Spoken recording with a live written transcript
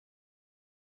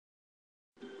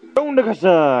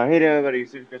Hey there everybody,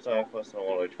 CTchrisify personal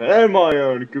knowledge fan, and my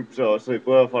own Coopsaw sleep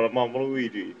well for Mama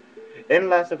Luigi. In the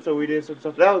last episode we did some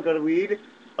stuff. Now we're gonna read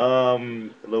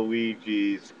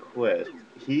Luigi's quest.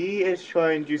 He is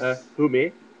trying to Who,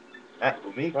 me?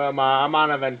 who, me? Well, I'm on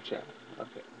an adventure.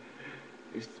 Okay.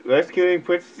 He's rescuing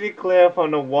Princess Claire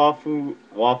from the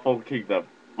Waffle Kingdom.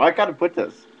 Why can't I put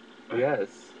this? Yes.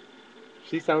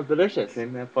 She sounds delicious.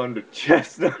 Kidnap on the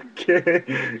chestnut kid.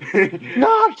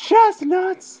 Not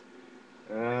chestnuts!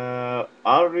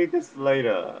 I'll read this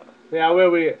later. Yeah, we'll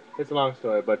read it. It's a long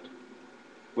story, but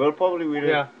We'll probably read it.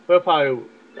 yeah, we'll probably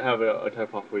have a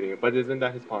type of reading it. But isn't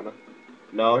that his partner?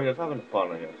 No, he doesn't have a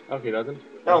partner yet. Okay, he doesn't?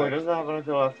 No, Okay. he doesn't have it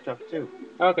until after chapter 2.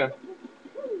 Okay.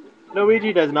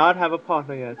 Luigi does not have a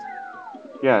partner yet.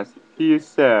 Yes, he is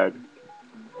sad.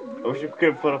 I wish you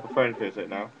could put up a friend visit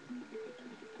now.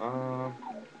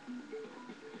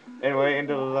 Anyway,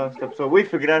 into the last episode, we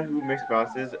figured out who Mixed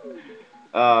Mouse is.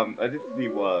 I did he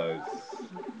was.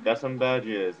 Got some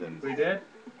badges and. We did?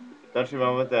 Don't you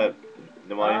remember that?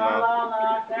 The money mouse?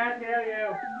 I can't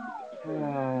hear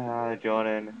you.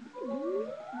 Jordan.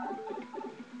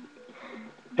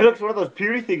 Hey, look, it's one of those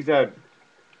beauty things that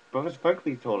Professor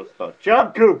Franklin told us about.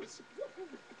 Jump coops!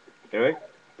 Anyway,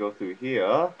 go through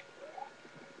here.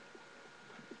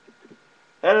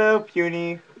 Hello,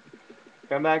 Puny.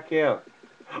 Come back here.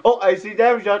 Oh, I see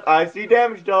damage dots. I see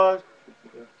damage dots.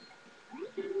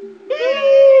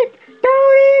 Eat!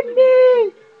 Don't eat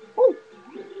me! Oh.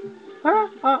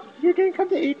 You didn't come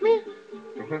to eat me?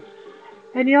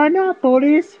 And you're not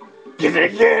police? Get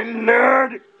it again,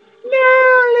 nerd!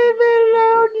 No, leave me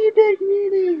alone, you big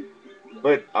meanie!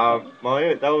 But,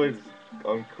 Mario, that was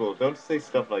uncool. Don't say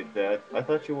stuff like that. I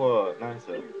thought you were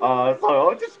nicer. Sorry, I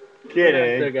was just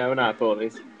kidding. Okay, we're not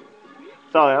police.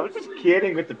 Sorry, I was just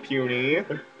kidding with the puny.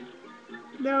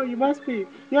 No, you must be.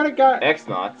 You're the guy.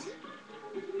 X-Knots.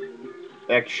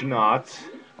 X-Knots.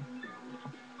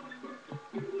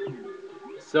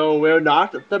 So we're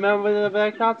not the member of the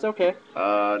X-Knots? Okay.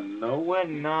 No we're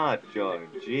not, John.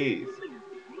 Jeez.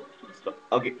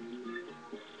 Okay.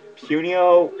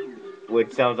 Punio,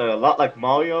 which sounds like a lot like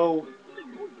Mario.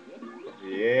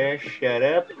 Yeah, shut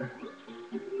up.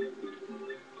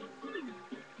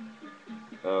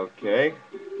 Okay.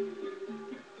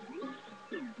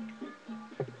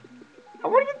 I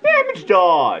want to get damage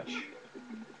dodge.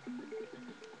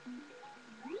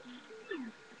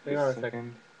 Hang on a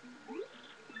second.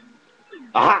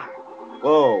 Aha!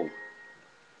 Whoa.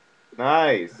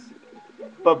 Nice.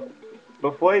 But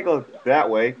before you go that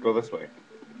way, go this way.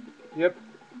 Yep.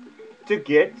 To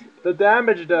get The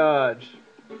damage dodge.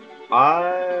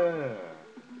 I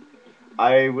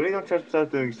really don't trust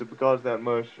myself doing stuff because that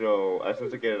much, so as soon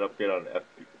as I get it upgrade on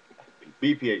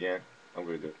BP again, I'm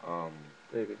gonna do it.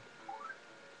 Maybe.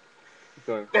 Keep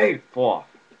going. Hey, 4!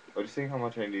 I'm just seeing how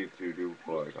much I need to do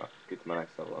before I get to my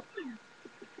next level up.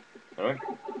 Alright?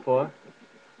 4.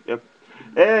 Yep.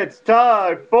 It's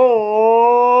time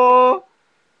for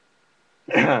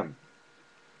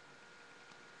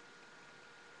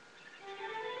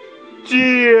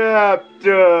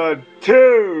Chapter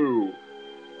 2,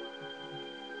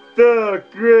 The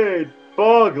Great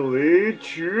Boggly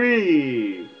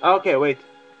Tree. Okay, wait.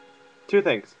 2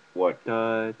 things. What?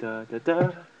 Da.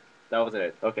 That wasn't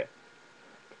it. Okay.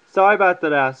 Sorry about the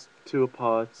last 2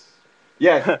 parts.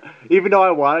 Yes. Even though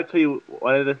I wanted to,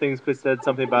 one of the things Chris said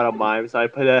something about a mime, so I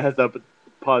put it as a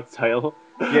part's title.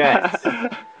 Yes.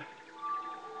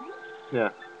 Yeah.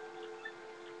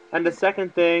 And the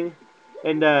second thing,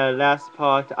 in the last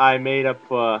part, I made up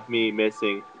for me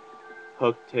missing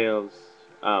Hooktail's,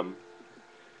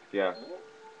 Yeah.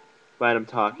 random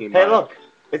talking Hey, about look.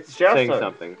 It's the sheriff's saying son.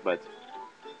 something, but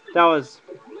that was,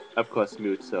 of course,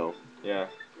 mute, so. Yeah.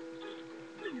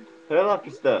 Hey, look,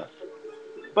 it's the.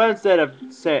 But instead of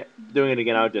doing it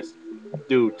again, I'll just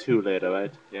do 2 later,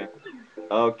 right? Yeah.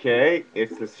 Okay,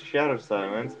 it's the Shadow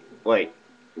Silence. Wait.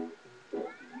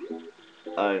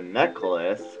 A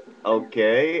necklace.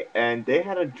 Okay, and they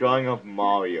had a drawing of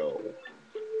Mario.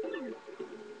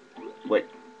 Wait.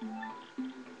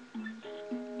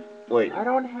 Wait. I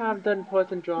don't have the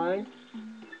important drawing.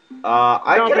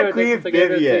 I No, can but agree it's with to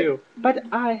give it to Vivian. you. But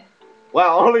I...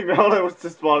 Wow, only Melon was the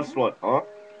smallest one, huh?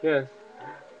 Yes.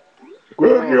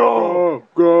 Go!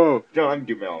 Go! John,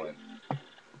 give Melon.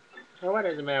 Oh, what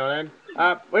is it, Marilyn?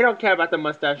 We don't care about the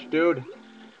mustache, dude.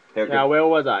 Here, Now, where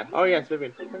was I? Oh, yes,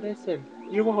 Vivian. But listen,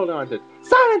 you were holding on to it.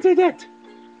 Silence it!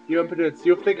 You impudence.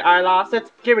 You think I lost it?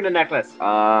 Give me the necklace.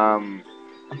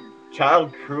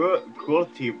 Child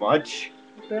cruelty much.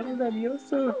 Marilyn, you're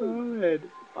so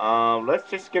hard. Let's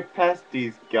just get past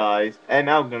these guys, and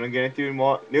now we're gonna get into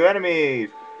more new enemies.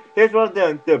 Here's one of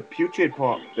the putrid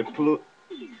pond. I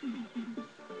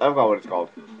forgot what it's called.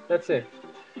 Let's see.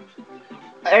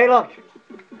 Hey, look!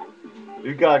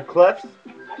 We've got cliffs,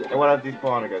 and what are these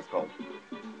piranha guys called?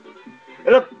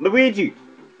 Hey, look! Luigi!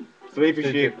 Sleepy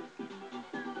sheep.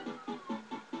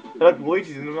 Hey, look!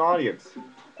 Luigi's in the audience.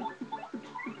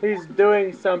 He's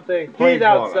doing something. Plain He's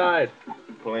piranha. outside.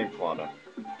 Plain piranha.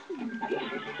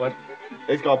 What?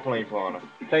 It's called plain piranha.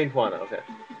 Plain piranha, okay.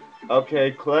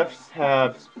 Okay, cliffs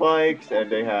have spikes,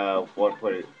 and they have 1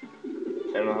 point.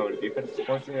 I don't know how many defense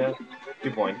points they have.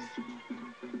 2 points.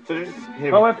 So just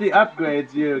hit. Oh, with the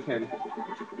upgrades, you can.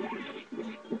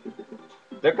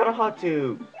 They're kind of hard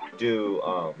to do,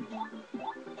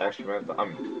 extra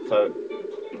so.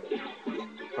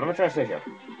 What am I trying to say here?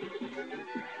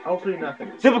 Hopefully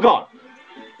nothing. Super God!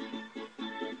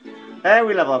 And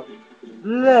we level up.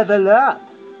 Level up!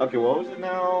 Okay, what was it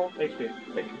now? HP.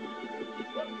 Thank you.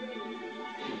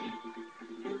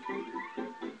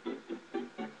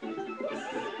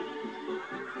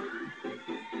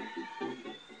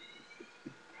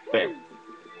 Bam.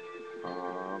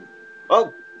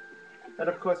 Oh! And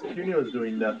of course, Cuneo is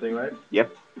doing nothing, right?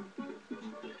 Yep.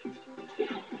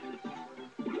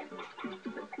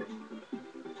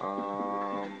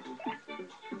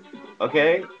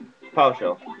 Okay. Power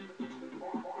shell.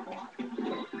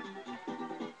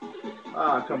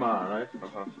 Ah, come on, right?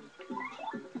 Uh-huh.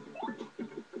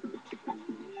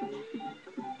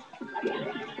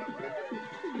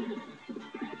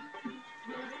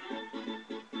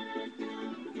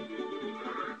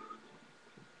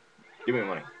 Give me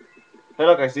money. Hey,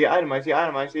 look, I see item, I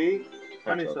see.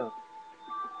 Funny stuff.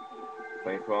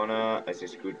 Plain piranha, I see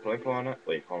scoot plain piranha.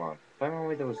 Wait, hold on. If I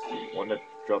remember there was one that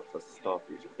dropped the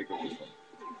stoppies. I think it was this one.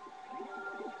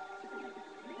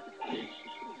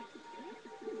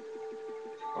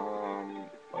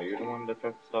 Are you the one that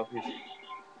dropped the stoppies?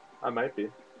 I might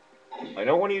be. I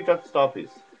know one of you dropped the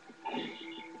stoppies.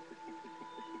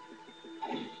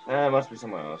 It must be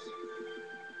someone else.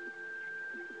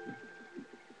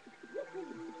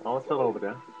 Oh, it's still over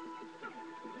there.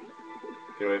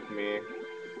 Get away from me.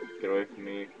 Get away from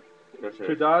me.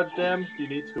 To dodge them, you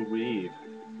need to weave.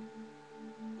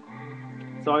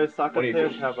 Sorry, soccer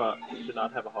players should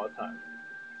not have a hard time.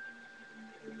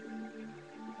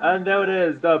 And there it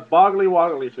is, the Boggly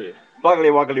Woggly tree.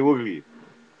 Boggly woggly woogly.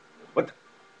 What the?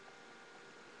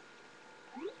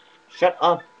 Shut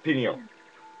up, Pino.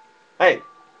 Hey!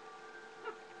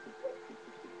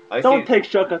 Don't take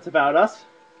shortcuts about us.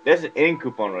 There's an ink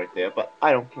coupon right there, but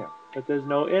I don't care. But there's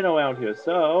no inn around here,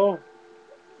 so...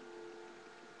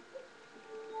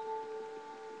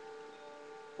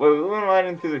 Wait, we went right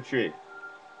into the tree.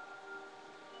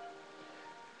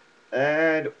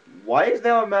 And why is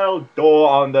there a metal door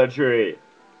on the tree?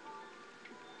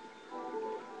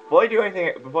 Before you do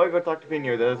anything, before you go talk to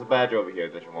Pino, there's a badge over here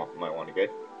that you might want to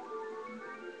get.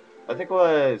 I think it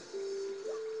was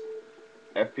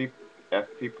FP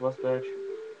plus badge.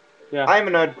 Yeah. I'm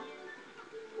a nerd.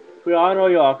 We are New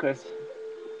Yorkers.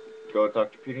 Go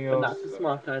talk to Pino. But not the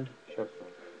smart kind. Shut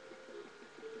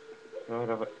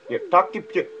up. Yeah, talk to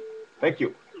Pino. Thank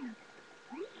you.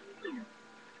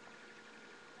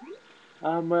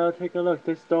 Well, take a look.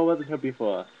 This door wasn't here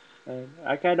before. And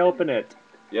I can't open it.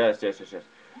 Yes.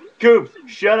 Coops,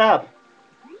 shut up!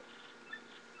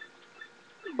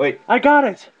 Wait. I got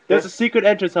it! There's a secret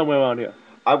entrance somewhere around here.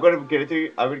 I'm gonna get it to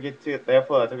you. I'm gonna get to it there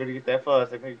first. I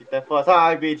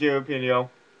beat you, Pino.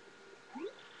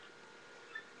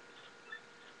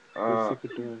 There's a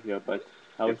secret door here, but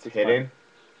how is It's this hidden.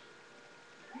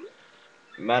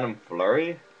 Madame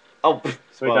Flurry? Oh,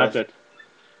 we dodged it.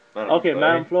 Okay,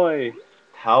 Madame Flurry.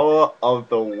 Tower of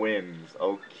the Winds.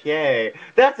 Okay.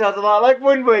 That sounds a lot like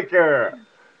Wind Waker!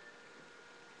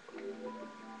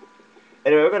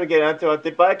 Anyway, we're gonna get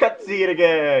interrupted by a cutscene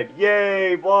again!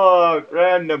 Yay! More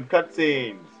random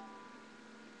cutscenes!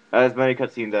 As many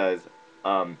cutscenes as,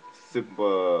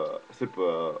 Super...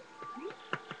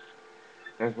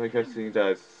 As many cutscenes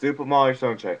as Super Mario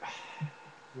Sunshine.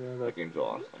 Yeah, that game's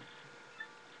awesome.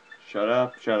 Shut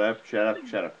up.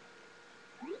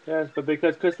 Yes, but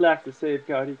because Chris lacks the save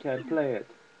card, he can't play it.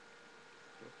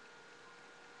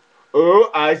 Oh,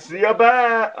 I see a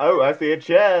badge. Oh, I see a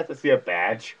chest. I see a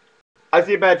badge. I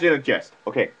see a badge in a chest.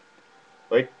 Okay.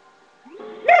 Wait.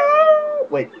 No!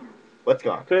 Wait. What's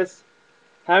gone? Chris,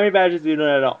 how many badges do you know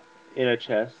that are in a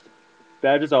chest?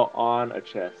 Badges are on a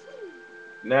chest.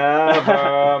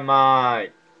 Never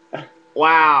mind.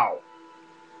 Wow.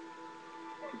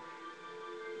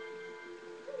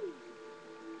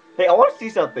 Hey, I want to see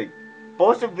something.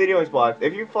 For some video spots,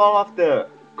 if you fall off the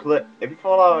cliff, if you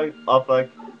fall off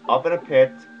in a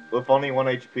pit, with only 1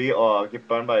 HP or get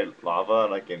burned by lava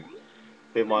like in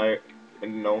Paper Mario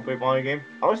game.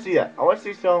 I want to see that. I want to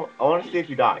see if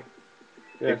you die.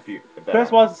 Yes. If that Chris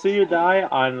happens. wants to see you die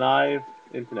on live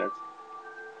internet.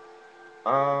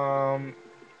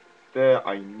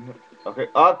 Okay.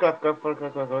 Oh, collect.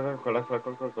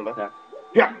 Yeah.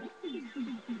 Yeah.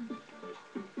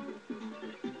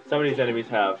 Some of these enemies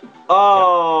have.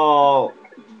 Oh.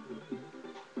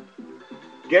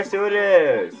 Guess who it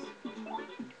is?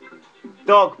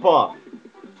 Dog Puff.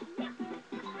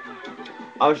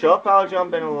 I'll show power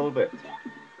jump in a little bit.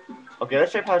 Okay,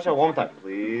 let's try power jump one more time,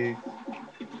 please.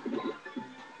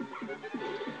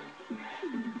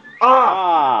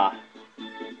 Ah!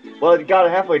 Well, you got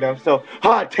it halfway done, so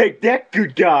take that,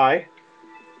 good guy.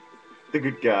 The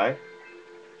good guy.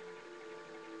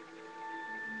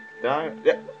 Die.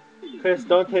 Yeah. Chris,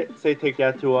 don't say take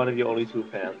that to one of your only 2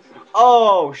 fans.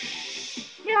 Oh,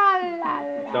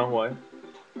 Don't worry.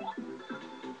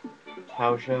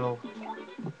 Power shell.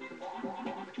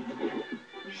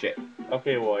 Shit.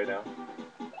 Okay, Roy now.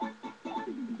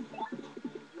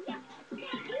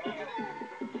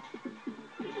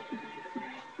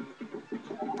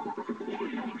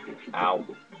 Ow.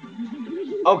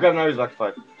 Oh god, now he's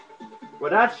electrified. Well,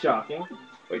 that's shocking.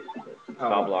 Wait,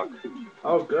 power block.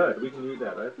 Oh, good. We can use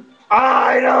that, right?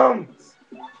 Items!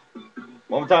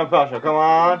 One more time, power shell, come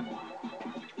on.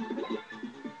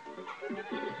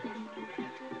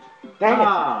 Dang it.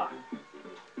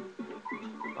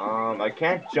 I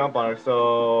can't jump on it,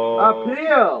 so...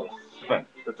 Appeal!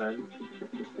 Defend.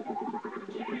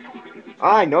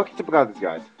 I know I can typical these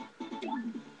guys.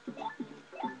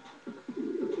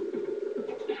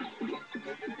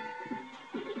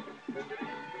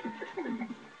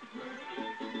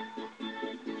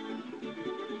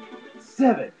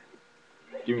 Seven.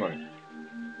 Give me money.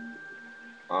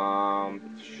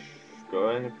 Go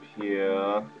up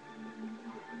here.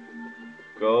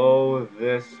 Go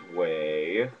this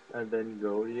way. And then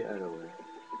go the other way.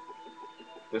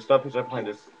 There's stuff is right behind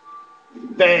this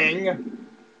thing.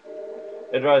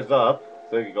 It rises up,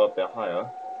 so you can go up there higher.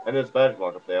 And there's a badge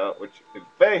block up there, which is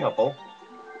very helpful.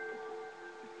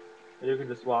 You can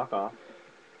just walk off.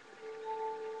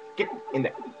 Get in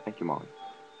there. Thank you, Mom.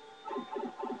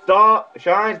 Stop!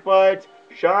 Shine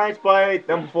Sprite,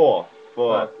 number 4.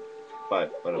 5,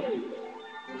 whatever.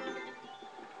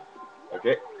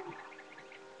 Okay.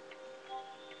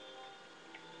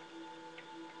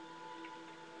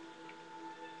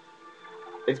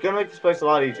 It's gonna make this place a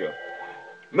lot easier.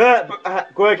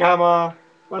 Quick hammer!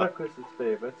 One of Chris's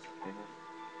favorites.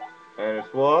 And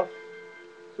it's worth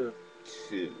 2.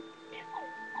 2.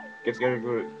 Get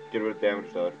rid of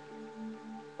damage dodge.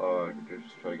 Oh, I can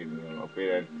just try to get it okay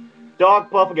then. Dog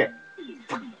Puff again!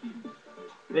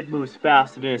 It moves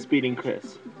faster than a speeding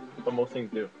Chris. But most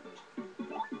things do.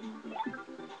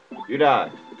 You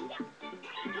die.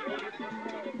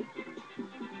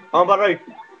 By the way,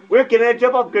 we're getting a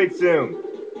jump upgrade soon.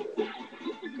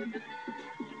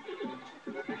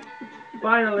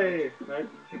 Finally! Right?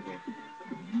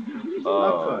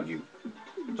 Oh, you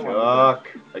Chuck.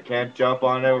 I can't jump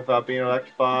on it without being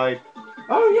electrified.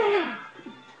 Oh yeah!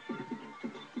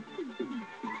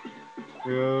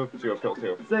 2, 0, kill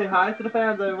 2. Say hi to the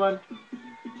fans, everyone.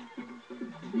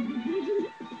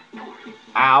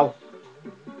 Ow.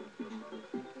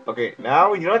 Okay,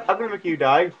 now, you know what? I'm gonna make you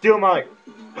die. Do my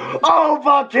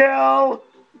overkill!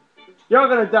 You're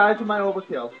gonna die to my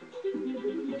overkill.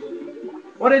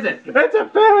 What is it? It's a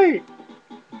fairy!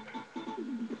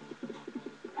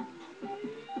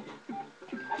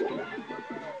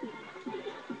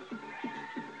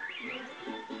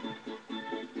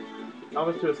 How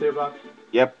much to a save block?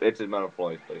 Yep, it's in Metal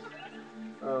Floyd's place.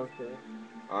 Okay.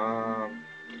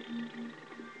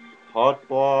 Hot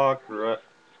block,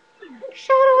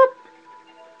 shut up!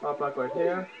 Hot block right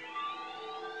here.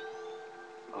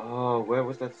 Oh, where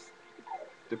was that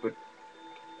stupid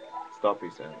stoppy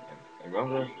sound again? I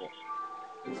remember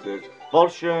this. It says,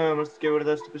 Volsham, let's get rid of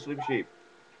that stupid sleepy sheep.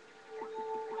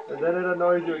 And then it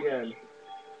annoys you again.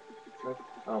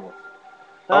 Almost.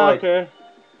 Alright. Okay.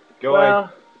 Go away.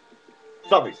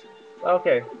 Stoppies.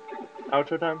 Okay.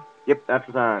 Outro time? Yep,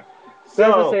 after that. There's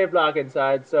a So, save block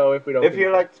inside, so if we don't... if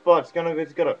you like the spot, it's gonna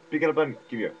pick it up and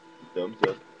give you a thumbs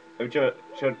up. Let me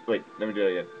wait, let me do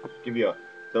it again. Give you a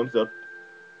thumbs up.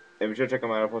 And be sure to check out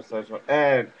my other posts.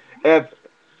 And if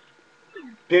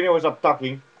Peter was up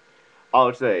talking, I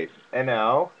would say, and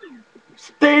now,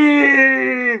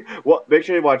 Steve! Well, make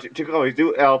sure you watch it. Check out always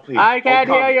do LP. I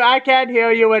can't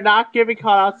hear you. We're not giving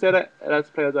callouts to it. Let's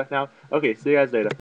play this back now. Okay, see you guys later.